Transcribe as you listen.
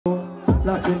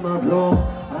Lock in my room,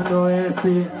 I know you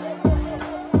see.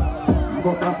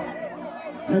 Bucka,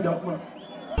 head up, man.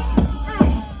 Hey,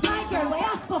 my girl, where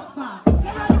you fuck for?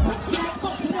 Get on the pussy like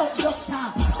fucking up your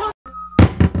top.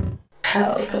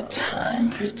 Pelpa time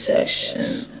protection.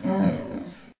 One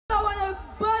of the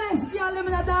baddest girl in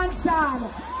the dance hall.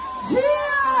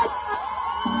 Jade!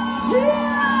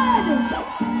 Jade!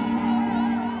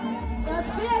 Just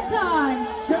be a turn.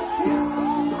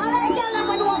 I like girl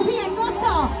when you appear and go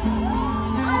soft.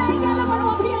 I like girl when you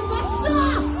appear and go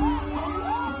soft.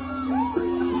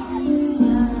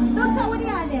 No sound with the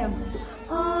hand them.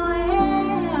 Oh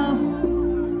yeah.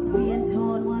 Spain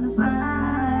town wanna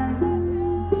fly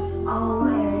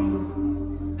away.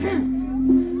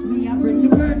 Me I bring the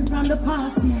burden from the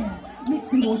past, yeah. Mix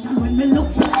emotion when me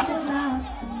looking at the glass.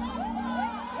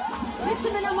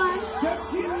 Listen me now, man.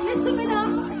 Listen me now.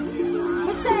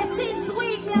 Me say since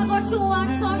week me I got you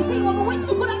on something. But me wish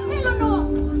me could have tell you no.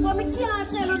 But me can't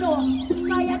tell you no.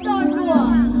 Cause you don't know.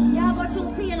 You got you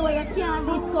pain where you can't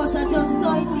discuss. I just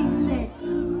saw it him said.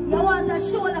 You want a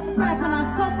shoulder to cry upon and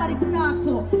somebody to talk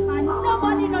to. And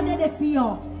nobody know that they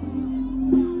feel.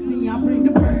 Me I bring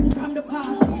the burden from the past,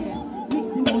 yeah. Mix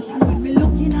emotion when me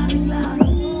looking at the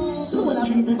glass. So all I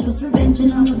made is just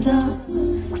revenging on my thoughts.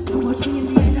 So much pain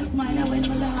behind a smile when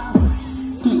me laugh.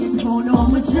 Spain town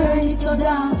on my journey so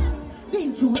dark.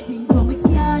 Been through things so me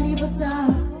can't even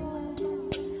talk.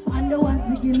 And the ones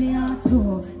me give me heart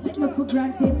to, take me for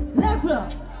granted. Level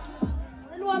up.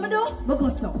 You know what I do? Me go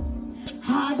so.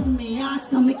 Hard me heart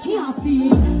so me can't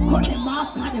feel. Cut them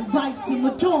off cause the vibes in my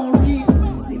don't read.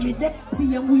 See me there, see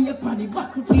them way up on the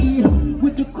battlefield.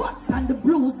 With the cuts and the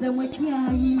bruise, then we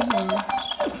can't heal.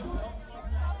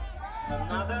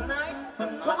 Another night.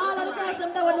 But all of the girls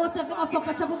them know when no self them a fuck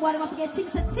a chop boy, them a forget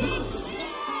things a thing.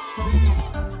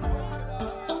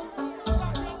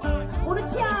 Who the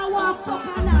can't want fuck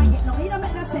and now yet no, you don't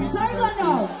make no sense. So you go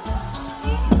now.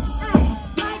 Hey,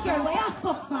 my girl, where you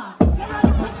fuck for? Get on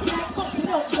the pussy like fucking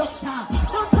out your top.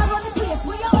 Don't come on the place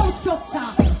where your own structure.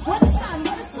 Where the sand,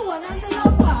 where the stone and the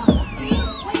lumber.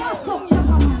 Where you fuck chop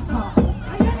a man for?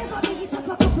 And you never make it chop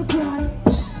a couple cry.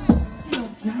 She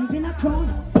love driving a crowd.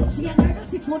 She and her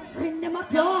dirty foot friend them a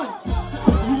clown.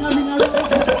 Ring a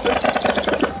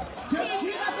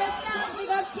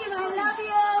Kim, I love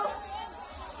you.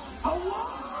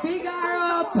 Big her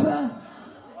up.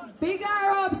 Big her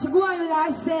up. She go on with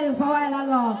herself a while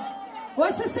ago.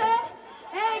 What she say?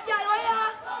 Hey, girl, where ya?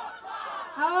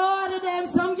 All of them,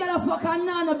 some girl a fuck and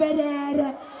none of bedded.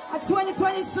 At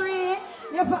 2023,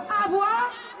 you for have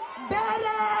what?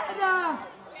 Bedded.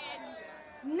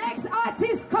 Next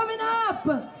artist coming up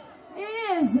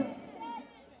is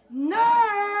Nervz.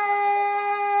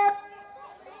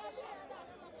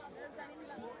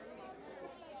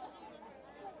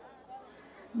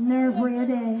 Nervz, where you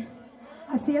there?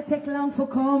 I see you take long for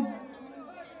come.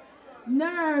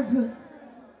 Nervz,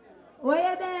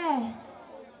 where you there?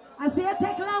 I see you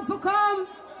take long for come.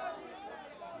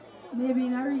 Maybe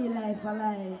in a real life I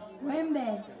lie. Where him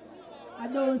there? I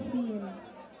don't see him.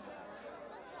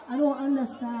 I don't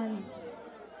understand.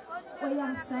 What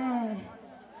you say?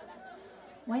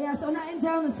 What you say? I'm not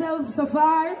enjoying myself so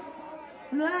far.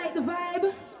 I like the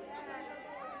vibe.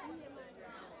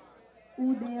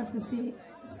 Who there for say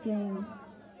skin?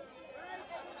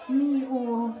 Me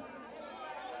or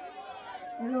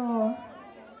hello.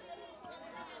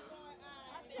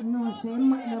 I know say the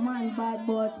man bad,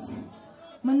 but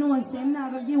I know say I'm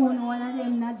not gonna give one of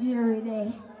them Nigeria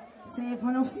there. Say if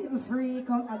I don't feel free,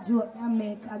 come a joke I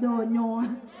make. I don't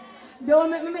know. Don't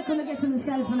make me get to the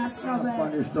self in a trouble.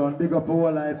 Spanish town, big up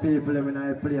all our people in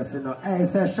my place, you know. Hey,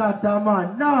 say shut up,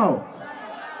 man, no!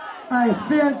 Hey,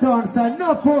 Spain town, say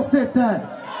no pussy test!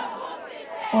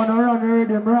 On a run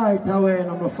rhythm right away, you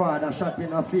know, my father. Shot in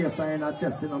the face and in the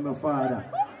chest, you know, my father.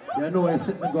 You know he's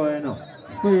sitting going, you know.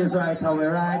 Squeeze right away,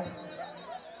 right?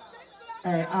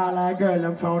 Hey, all our girls,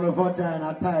 them found the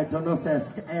vagina tight, on us,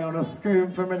 hey, on us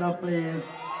scream for me now, please.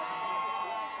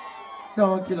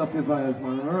 Don't kill up your vibes,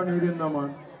 man. Run with him now,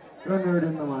 man. Run with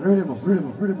him now, man. Read him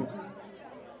up.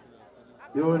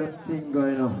 The only thing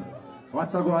going on.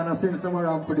 What I go on and send them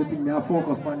around for the thing, me I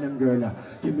focus on them girl.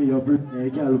 Give me your Britney,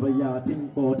 girl, over here,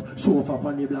 think about. Chauffeur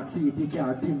on the black city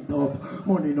car, tint up.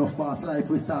 Money enough past life,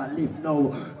 we start live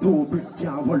now. 2 brick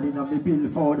can't hold in on me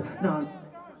billboard. Now,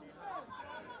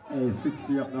 hey, fix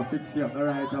you up now,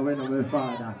 right away now, my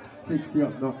father. Fix you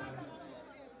up now.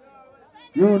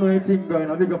 You know anything going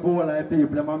on, big up all our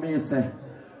people, and I may say,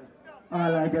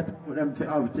 all I get for them to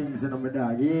have things in my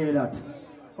dog, you hear that?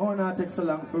 Oh, not take so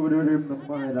long for you to do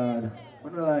my dad. I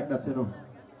don't like that, you know.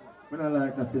 I don't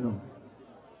like that, you know.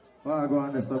 Oh, I go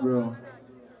on this, bro.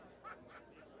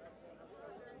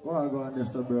 What I go on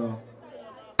this, bro?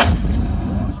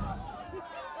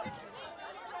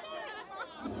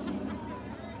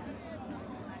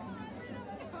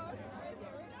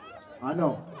 I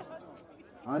know.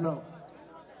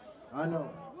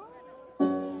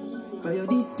 For your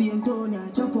this pain tone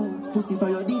and chop up. Pussy for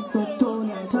your this up tone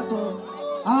and chop up.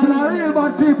 All the real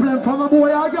bad people and from a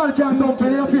boy or girl can't don't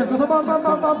tell your face. Cause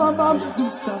bam.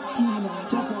 This top scheme and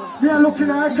chop up. Me are looking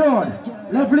at a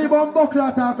crowd. Lovely bomb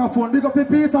buckler talk a phone. Big up the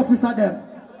peace officer them.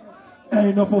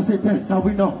 Ain't no pussy tester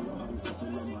we know.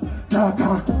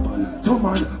 Talker. Some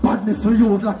man badness we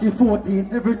use like a 14.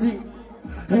 Everything.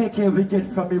 AK we get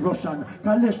from the Russian.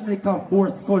 Kalashnikov, bore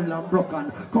skull and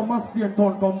broken. Come and Spain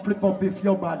town, come flip up if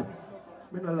you're bad.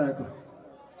 Me not like it.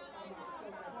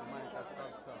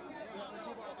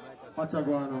 What's going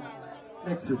on?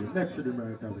 Next to the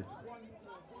right away.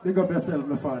 Big up yourself,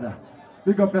 my father.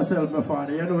 Big up yourself, my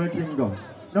father. You know anything go.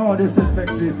 No disrespect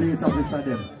to the police officer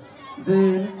them.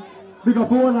 Zane. Big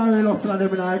up all our real hustler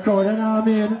them in our crowd, you know what I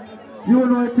mean? You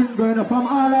know anything going on from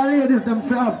all our ladies them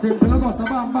to have things. So look us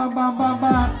bam.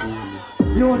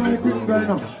 You know anything going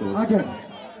on. Again.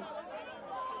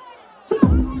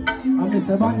 I miss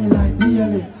a bunny line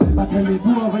daily. I tell you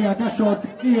do over your dash out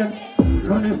here.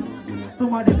 Run this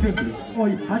somebody think, oh,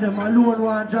 I them alone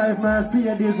want drive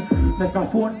Mercedes. Make a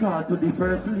phone call to the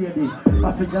first lady.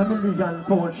 I think a million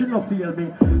pounds, she no feel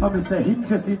me. I miss a hint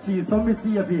for the cheese, so me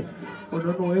save it. Oh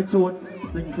no, it's out.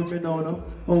 Sing for me now, no?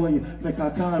 Oh, make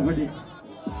a call with it.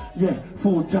 Yeah,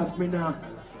 food jump me now.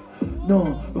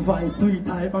 No, vice sweet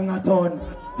type bang a ton.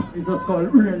 It's a skull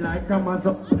real like grandma's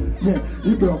up. Yeah,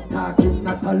 he broke talking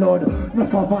not alone. No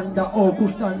for Vanda, oh,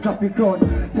 push down traffic run.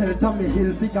 Tell Tommy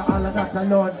Hill figure all of that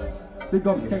alone. Big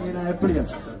up staying in a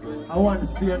place. I want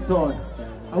Spain town.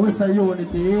 I wish a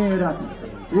unity, hear that.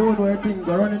 You know a thing,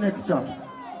 go run the next job.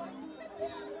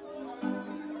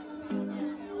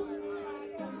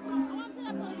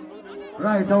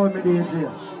 Right, how am I DJ?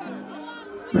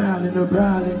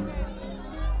 Brawling.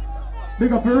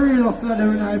 Big up a real hustler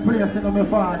there in a place, you know my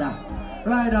father.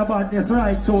 Right about this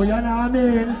right, so you know what I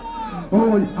mean?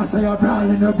 Oh, I say you're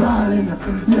brawling.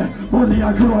 Yeah, money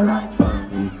I grow like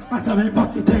farming. I say me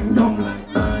pocket thing down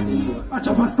like burning. I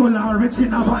chop a skull and rich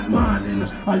in a van morning.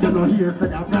 I don't know here say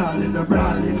you're brawling.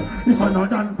 If I know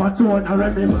done patrol, I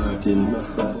read me Martin.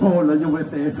 All of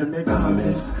USA if you make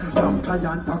garments. From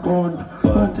client account,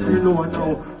 but say no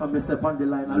now. I miss up on the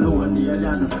line alone, the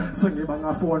alien. Swing him on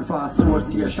a phone fast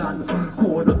rotation.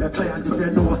 Code up the client if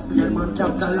you know Spain man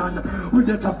capture land. With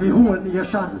the choppy whole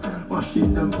nation.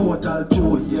 Machine them portal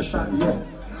to Haitian, yeah.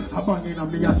 I bang in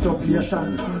on me a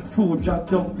occupation. Food job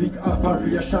done big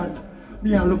operation.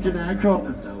 Me a looking at a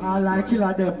crowd. I like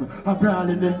killer them. I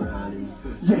brawling them.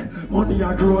 Yeah, money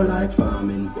I grow like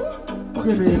farming.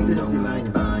 Pocket thing down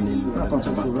like earning. Chop a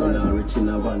skull and rich in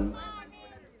a van.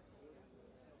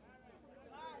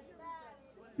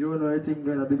 You know I think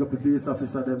gonna big up the police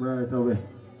officer them right away.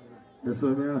 That's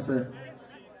what me I say.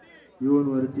 You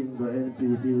know the thing go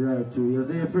NPT right through. You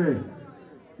say free?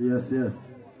 Yes.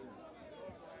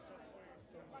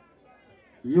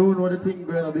 You know the thing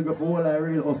going to big up all like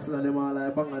real hustler them all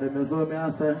like bang them. So me I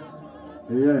say,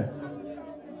 yeah.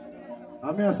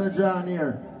 I me I say John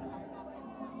here.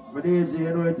 My DJ,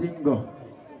 you know the thing go.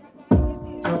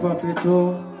 Chop off it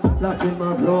too, lock in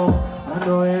my room. I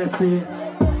know AC.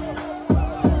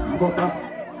 Bucka,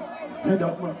 head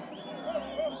up man.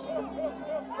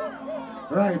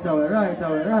 Right away.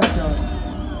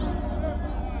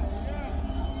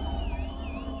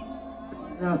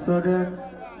 Now so then,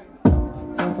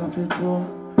 top of it too,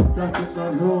 lock in my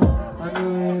room. I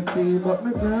know AC, but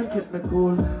me can't keep me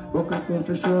cool. Book a skull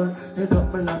for sure, head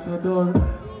up me like a door.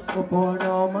 Up or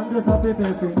down, man, just a be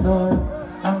perfect door.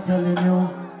 I'm telling you,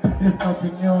 it's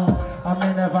nothing new. I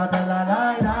may never tell a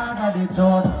lie, I got the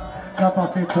tone. Top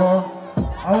of it too,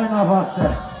 I went off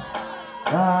there.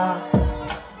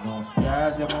 No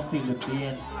scars, you can feel the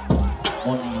pain.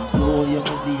 Money and flow, you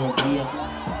can see your pain.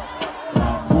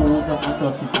 Food, you can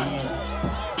touch the pain.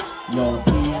 Yo,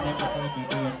 see, them in the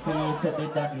green face, said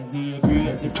that that is here,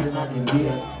 great, this is not the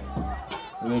way.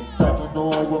 Red strap, I know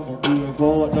when we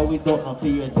go, no, we don't know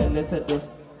fear. Tell us at the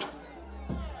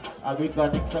I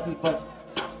record exactly, but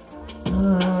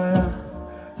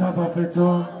top of it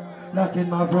too, lock in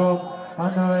my room.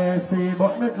 I know AC,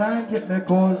 but me client keep me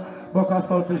cool. Book a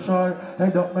skull for sure,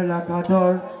 head up me like a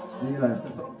door. G-Life, say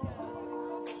something.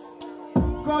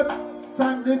 Good,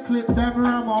 send the clip, them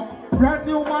ram up. Brand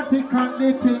new matic and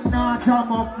the thing now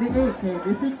jam up. The AK,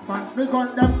 the 6 pants, the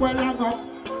gun them well hang up.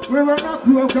 We run a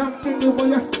program in the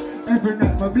way. Every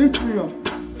night my blitz me up.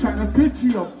 Tryna screech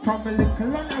you up. From me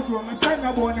little and I grow, my son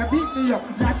I wanna beat me up.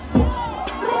 That book.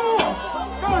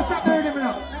 No,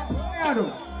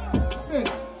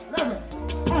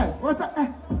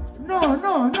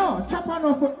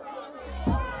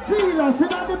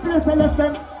 sister left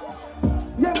them.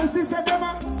 Yeah, my sister them.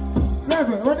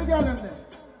 Level, what the girl them there?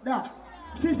 That.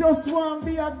 She just want to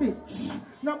be a bitch.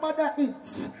 No matter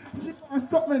itch. She wants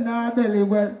something in her belly,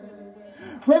 well.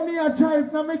 When me a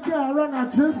drive, now me can't run a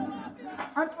drift.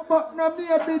 And but now me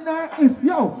a be now if.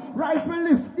 Yo, rifle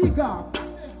lift, dig up.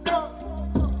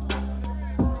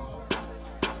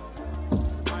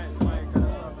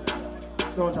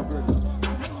 Don't afraid.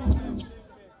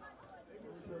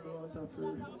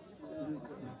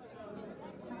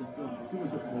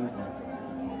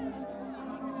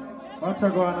 What's a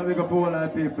go on a big up all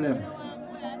like people?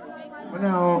 When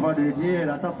I overdo it, yeah,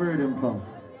 that's a freedom from.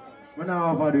 When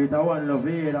I overdo it, I want love,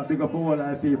 yeah, that big up all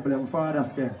like people, them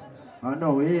father's king. I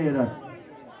know, yeah, that.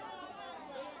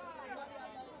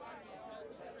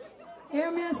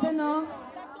 Hear me, I say no.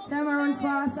 Time I run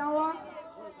fast, hour.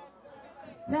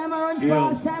 Time I run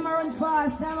fast, time I run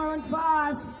fast, time I run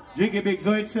fast. Jiggy Big,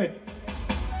 so it's set.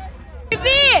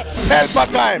 Pelpa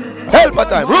time! Pelpa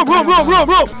time! Room!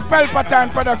 Pelpa time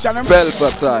production!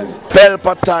 Pelpa time!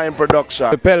 Pelpa time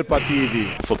production! Pelpa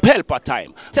TV! For Pelpa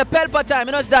time! It's a Pelpa time,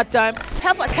 you know it's that time?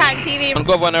 Pelpa time TV! I'm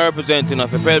governor representing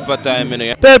of a Pelpa time, you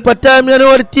know. Pelpa time, you know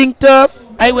what I think tough?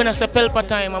 I when I say Pelpa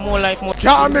time, I'm more like more.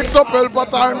 Can't mix up Pelpa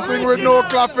time thing with no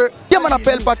coffee. Yeah, man, a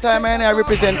Pelpa time, and I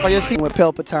represent for you. See, we're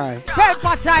Pelpa time.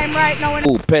 Pelpa time right now.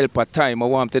 Oh, Pelpa time, I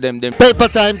want to them.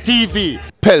 Pelpa time TV.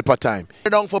 Pelpa time.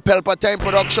 Down for Pelpa time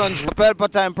productions. Pelpa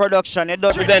time production. It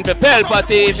does represent for Pelpa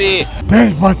TV.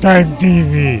 Pelpa time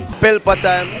TV. Pelpa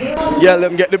time. Yeah, let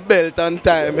them get the belt on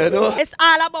time, you know. It's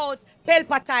all about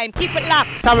Pelpa time. Keep it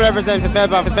locked. Time represent for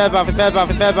Pelpa,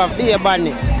 the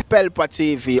badness. Pelpa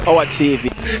TV, our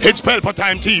TV. It's Pelpa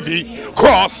time TV.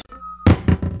 Cross.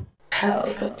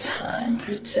 Pelpa time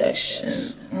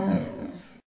protection.